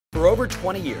For over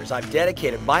 20 years, I've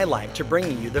dedicated my life to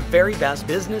bringing you the very best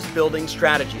business building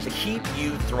strategies to keep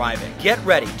you thriving. Get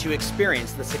ready to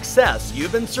experience the success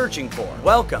you've been searching for.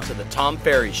 Welcome to the Tom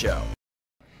Ferry Show.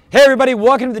 Hey everybody,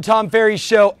 welcome to the Tom Ferry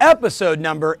Show, episode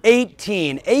number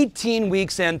 18. 18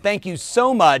 weeks in. Thank you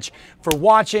so much for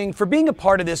watching, for being a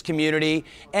part of this community,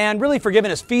 and really for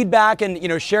giving us feedback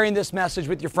and sharing this message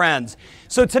with your friends.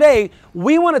 So today,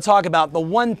 we want to talk about the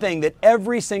one thing that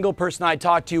every single person I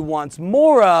talk to wants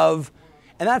more of,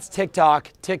 and that's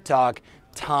TikTok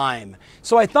time.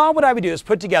 So I thought what I would do is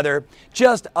put together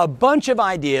just a bunch of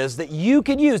ideas that you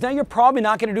could use. Now you're probably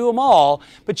not going to do them all,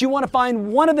 but you want to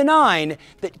find one of the 9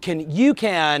 that you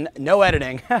can, no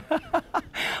editing.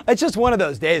 It's just one of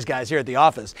those days, guys, here at the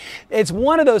office. It's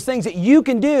one of those things that you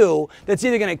can do that's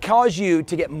either going to cause you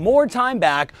to get more time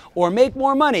back or make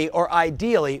more money, or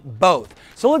ideally both.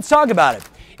 So let's talk about it.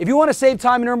 If you want to save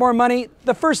time and earn more money,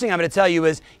 the first thing I'm going to tell you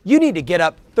is you need to get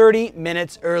up 30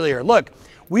 minutes earlier. Look,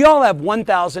 we all have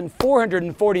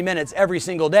 1,440 minutes every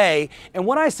single day, and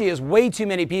what I see is way too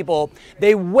many people,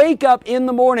 they wake up in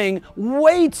the morning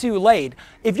way too late.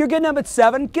 If you're getting up at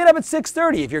 7, get up at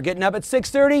 6:30. If you're getting up at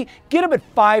 6:30, get up at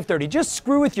 5:30. Just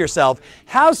screw with yourself.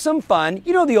 Have some fun.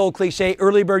 You know the old cliche,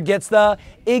 early bird gets the...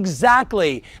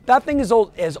 Exactly. That thing is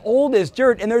old as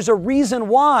dirt, and there's a reason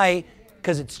why,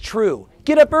 because it's true.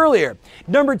 Get up earlier.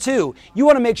 Number 2, you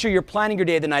want to make sure you're planning your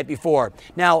day the night before.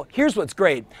 Now, here's what's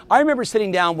great. I remember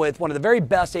sitting down with one of the very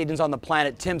best agents on the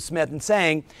planet, Tim Smith, and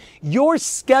saying, your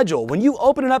schedule, when you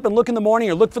open it up and look in the morning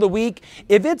or look for the week,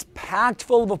 if it's packed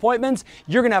full of appointments,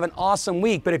 you're going to have an awesome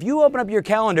week. But if you open up your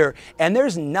calendar and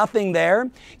there's nothing there,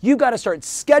 you've got to start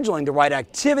scheduling the right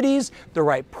activities, the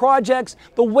right projects,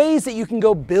 the ways that you can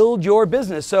go build your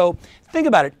business. So think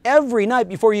about it. Every night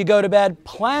before you go to bed,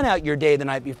 plan out your day the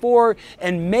night before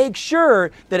and make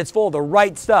sure that it's full of the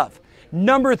right stuff.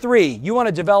 Number 3, you want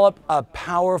to develop a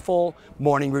powerful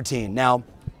morning routine. Now,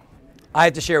 I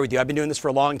have to share with you, I've been doing this for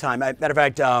a long time. Matter of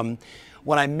fact,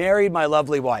 when I married my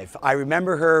lovely wife, I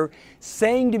remember her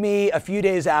saying to me a few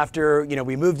days after,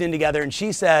 we moved in together, and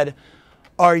she said,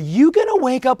 "Are you going to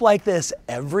wake up like this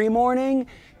every morning?"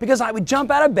 Because I would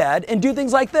jump out of bed and do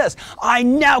things like this. I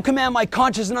now command my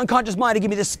conscious and unconscious mind to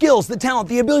give me the skills, the talent,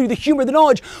 the ability, the humor, the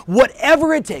knowledge,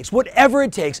 whatever it takes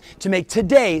to make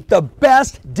today the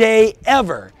best day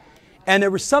ever. And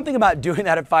there was something about doing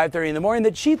that at 5:30 in the morning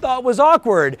that she thought was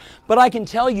awkward. But I can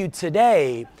tell you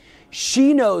today,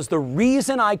 she knows the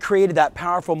reason I created that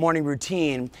powerful morning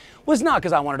routine was not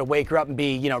because I wanted to wake her up and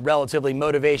be, relatively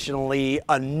motivationally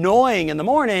annoying in the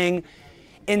morning.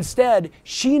 Instead,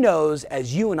 she knows,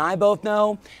 as you and I both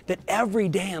know, that every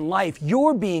day in life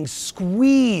you're being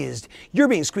squeezed. You're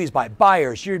being squeezed by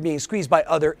buyers, you're being squeezed by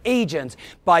other agents,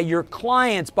 by your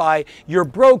clients, by your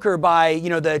broker, by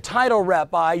the title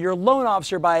rep, by your loan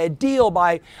officer, by a deal,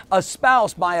 by a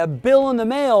spouse, by a bill in the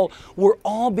mail. We're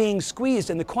all being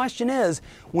squeezed. And the question is,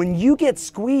 when you get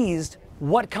squeezed,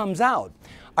 what comes out?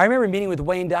 I remember meeting with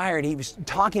Wayne Dyer, and he was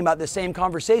talking about the same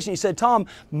conversation. He said, "Tom,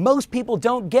 most people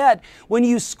don't get, when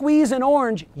you squeeze an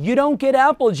orange, you don't get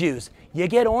apple juice, you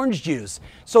get orange juice."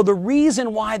 So the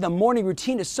reason why the morning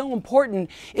routine is so important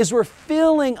is we're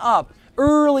filling up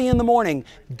early in the morning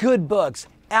good books,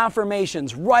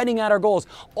 affirmations, writing out our goals,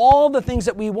 all the things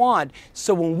that we want.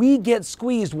 So when we get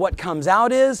squeezed, what comes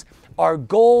out is our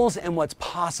goals and what's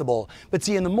possible. But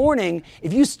see, in the morning,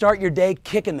 if you start your day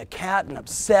kicking the cat and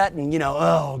upset and,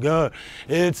 oh God,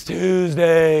 it's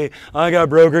Tuesday, I got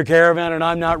broker caravan and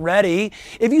I'm not ready.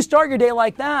 If you start your day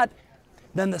like that,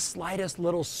 then the slightest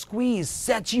little squeeze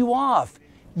sets you off.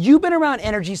 You've been around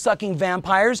energy-sucking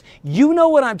vampires. You know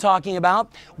what I'm talking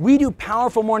about. We do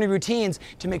powerful morning routines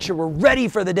to make sure we're ready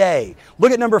for the day.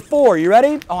 Look at number 4. You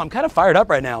ready? Oh, I'm kind of fired up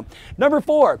right now. Number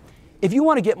 4, if you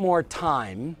want to get more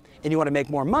time and you want to make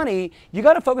more money, you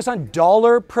got to focus on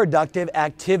dollar productive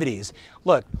activities.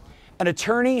 Look, an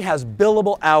attorney has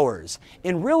billable hours.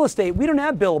 In real estate, we don't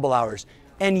have billable hours.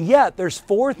 And yet there's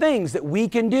 4 things that we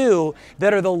can do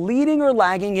that are the leading or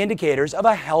lagging indicators of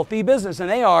a healthy business. And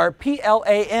they are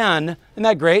PLAN, isn't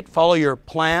that great? Follow your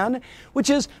plan,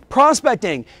 which is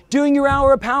prospecting, doing your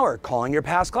hour of power, calling your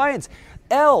past clients.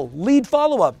 L, lead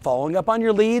follow-up, following up on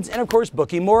your leads, and of course,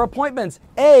 booking more appointments.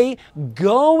 A,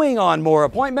 going on more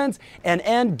appointments, and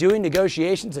N, doing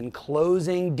negotiations and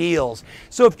closing deals.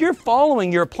 So if you're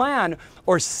following your plan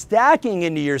or stacking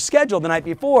into your schedule the night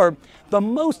before, the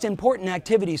most important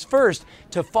activities first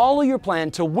to follow your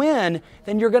plan to win,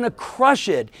 then you're going to crush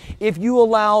it. If you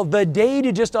allow the day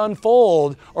to just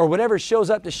unfold or whatever shows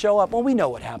up to show up, well, we know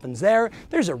what happens there.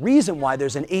 There's a reason why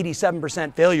there's an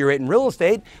 87% failure rate in real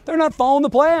estate. They're not following the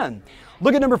plan.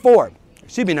 Look at number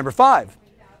 5.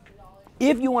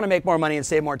 If you want to make more money and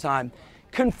save more time,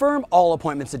 confirm all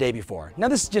appointments the day before. Now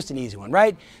this is just an easy one,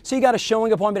 right? So you got a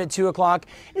showing appointment at 2 o'clock.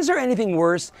 Is there anything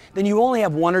worse than you only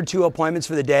have 1 or 2 appointments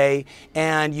for the day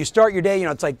and you start your day, you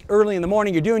know, it's like early in the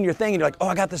morning, you're doing your thing and you're like, oh,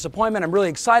 I got this appointment, I'm really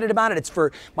excited about it. It's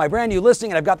for my brand new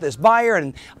listing and I've got this buyer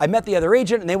and I met the other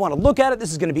agent and they want to look at it.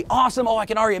 This is going to be awesome. Oh, I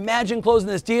can already imagine closing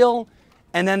this deal.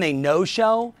 And then they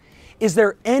no-show. Is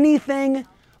there anything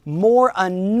more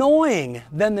annoying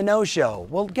than the no-show?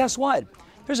 Well, guess what?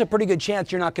 There's a pretty good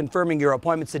chance you're not confirming your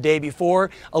appointments the day before.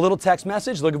 A little text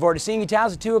message, looking forward to seeing you,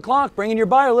 Taz, at 2 o'clock. Bring in your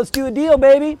buyer, let's do a deal,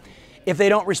 baby. If they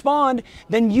don't respond,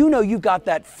 then you know you've got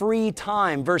that free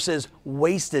time versus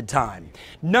wasted time.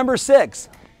 Number 6,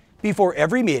 before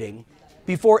every meeting,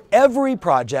 before every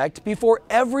project, before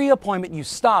every appointment, you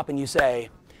stop and you say,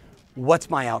 what's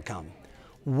my outcome?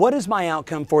 What is my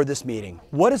outcome for this meeting?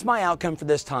 What is my outcome for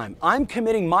this time? I'm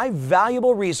committing my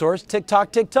valuable resource,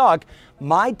 tick-tock, tick-tock,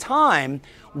 my time.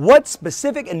 What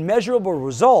specific and measurable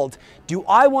result do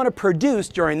I want to produce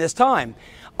during this time?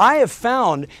 I have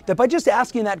found that by just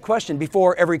asking that question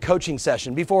before every coaching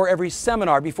session, before every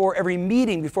seminar, before every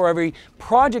meeting, before every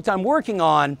project I'm working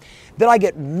on, that I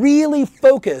get really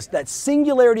focused, that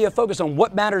singularity of focus on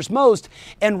what matters most,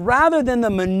 and rather than the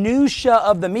minutia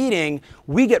of the meeting,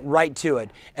 we get right to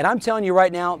it. And I'm telling you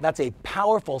right now, that's a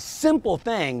powerful, simple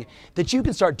thing that you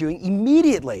can start doing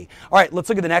immediately. All right, let's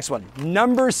look at the next one.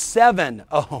 Number 7.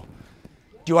 Oh,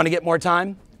 do you want to get more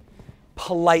time?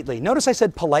 Politely. Notice I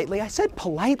said politely. I said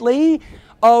politely.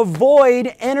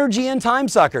 Avoid energy and time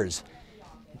suckers.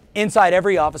 Inside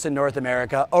every office in North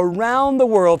America, around the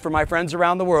world, for my friends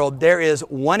around the world, there is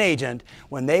one agent.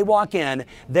 When they walk in,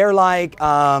 they're like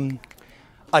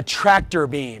a tractor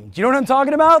beam. Do you know what I'm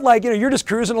talking about? Like, you know, you're just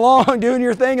cruising along, doing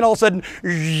your thing, and all of a sudden,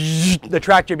 the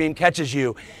tractor beam catches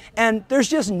you. And there's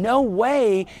just no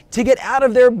way to get out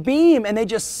of their beam, and they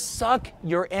just suck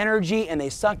your energy and they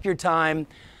suck your time.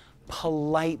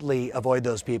 Politely avoid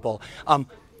those people.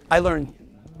 I learned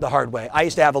the hard way. I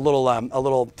used to have a little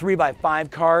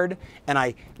 3x5 card, and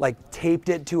I like taped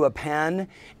it to a pen,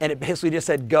 and it basically just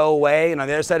said "go away," and on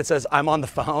the other side it says "I'm on the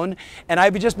phone," and I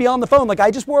would just be on the phone. Like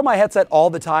I just wore my headset all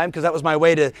the time because that was my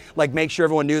way to like make sure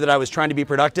everyone knew that I was trying to be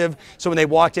productive. So when they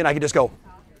walked in, I could just go.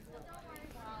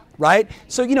 Right?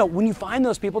 So, you know, when you find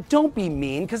those people, don't be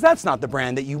mean because that's not the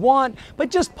brand that you want, but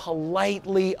just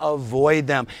politely avoid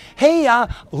them. Hey,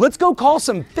 let's go call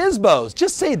some FSBOs.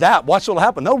 Just say that. Watch what'll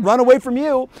happen. They'll run away from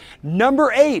you.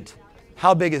 Number 8.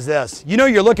 How big is this? You know,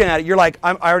 you're looking at it. You're like,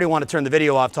 I already want to turn the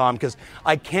video off, Tom, because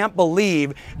I can't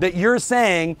believe that you're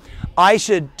saying I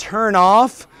should turn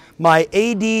off my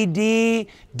ADD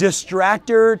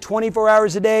distractor 24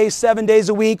 hours a day, 7 days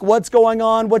a week. What's going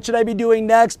on? What should I be doing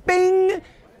next? Bing!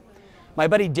 My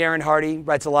buddy Darren Hardy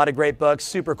writes a lot of great books,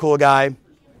 super cool guy.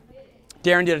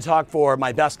 Darren did a talk for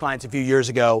my best clients a few years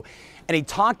ago, and he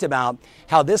talked about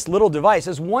how this little device,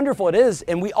 as wonderful it is,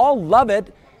 and we all love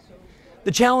it,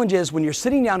 the challenge is when you're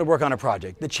sitting down to work on a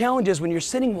project, the challenge is when you're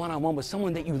sitting one-on-one with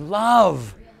someone that you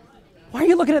love. Why are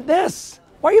you looking at this?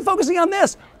 Why are you focusing on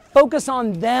this? Focus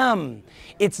on them.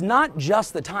 It's not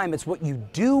just the time, it's what you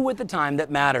do with the time that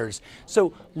matters.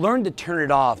 So learn to turn it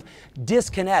off,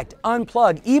 disconnect,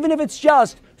 unplug, even if it's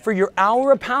just for your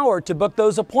hour of power to book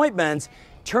those appointments,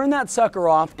 turn that sucker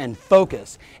off and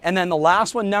focus. And then the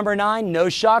last one, number 9, no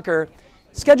shocker,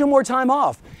 schedule more time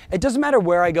off. It doesn't matter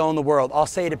where I go in the world, I'll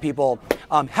say to people,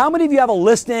 how many of you have a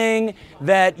listing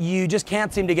that you just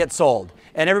can't seem to get sold?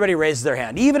 And everybody raises their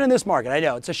hand, even in this market. I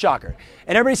know, it's a shocker.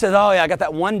 And everybody says, oh yeah, I got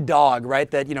that one dog, right,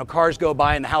 that, you know, cars go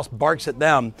by and the house barks at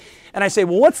them. And I say,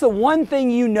 well, what's the one thing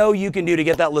you know you can do to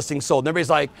get that listing sold? And everybody's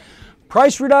like,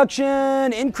 price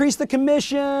reduction, increase the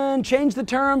commission, change the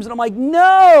terms. And I'm like,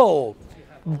 no,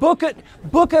 book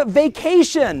a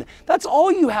vacation. That's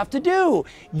all you have to do.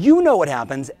 You know what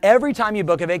happens every time you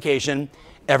book a vacation.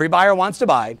 Every buyer wants to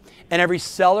buy, and every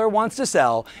seller wants to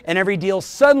sell, and every deal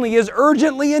suddenly is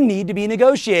urgently in need to be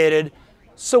negotiated.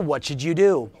 So what should you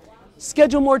do?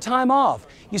 Schedule more time off.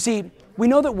 You see, we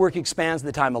know that work expands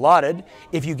the time allotted.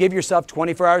 If you give yourself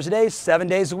 24 hours a day, 7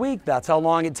 days a week, that's how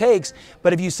long it takes.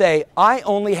 But if you say, I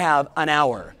only have an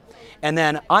hour, and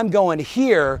then I'm going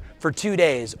here for 2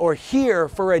 days, or here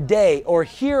for a day, or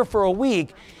here for a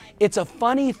week, it's a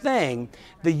funny thing.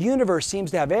 The universe seems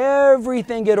to have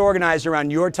everything get organized around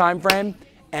your time frame,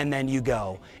 and then you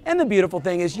go. And the beautiful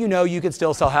thing is, you know, you can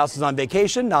still sell houses on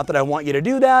vacation. Not that I want you to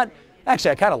do that.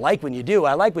 Actually, I kind of like when you do.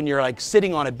 I like when you're like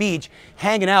sitting on a beach,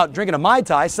 hanging out, drinking a Mai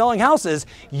Tai, selling houses.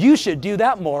 You should do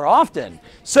that more often.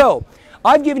 So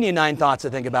I've given you 9 thoughts to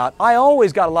think about. I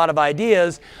always got a lot of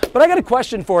ideas, but I got a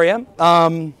question for you.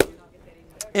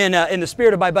 In the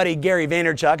spirit of my buddy Gary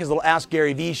Vaynerchuk, his little Ask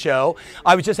Gary V show,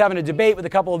 I was just having a debate with a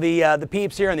couple of the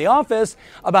peeps here in the office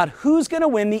about who's going to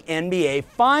win the NBA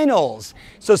Finals.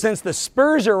 So since the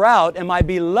Spurs are out and my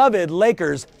beloved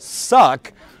Lakers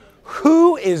suck,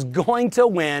 who is going to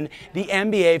win the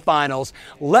NBA Finals?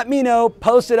 Let me know.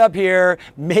 Post it up here.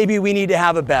 Maybe we need to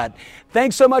have a bet.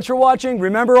 Thanks so much for watching.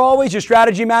 Remember always, your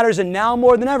strategy matters, and now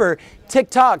more than ever,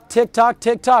 tick-tock, tick-tock,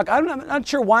 tick-tock. I'm not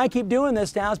sure why I keep doing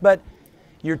this, Taz, but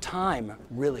your time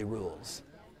really rules.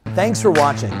 Thanks for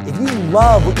watching. If you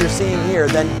love what you're seeing here,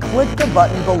 then click the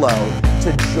button below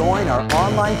to join our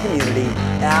online community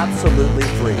absolutely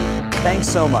free. Thanks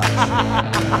so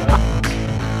much.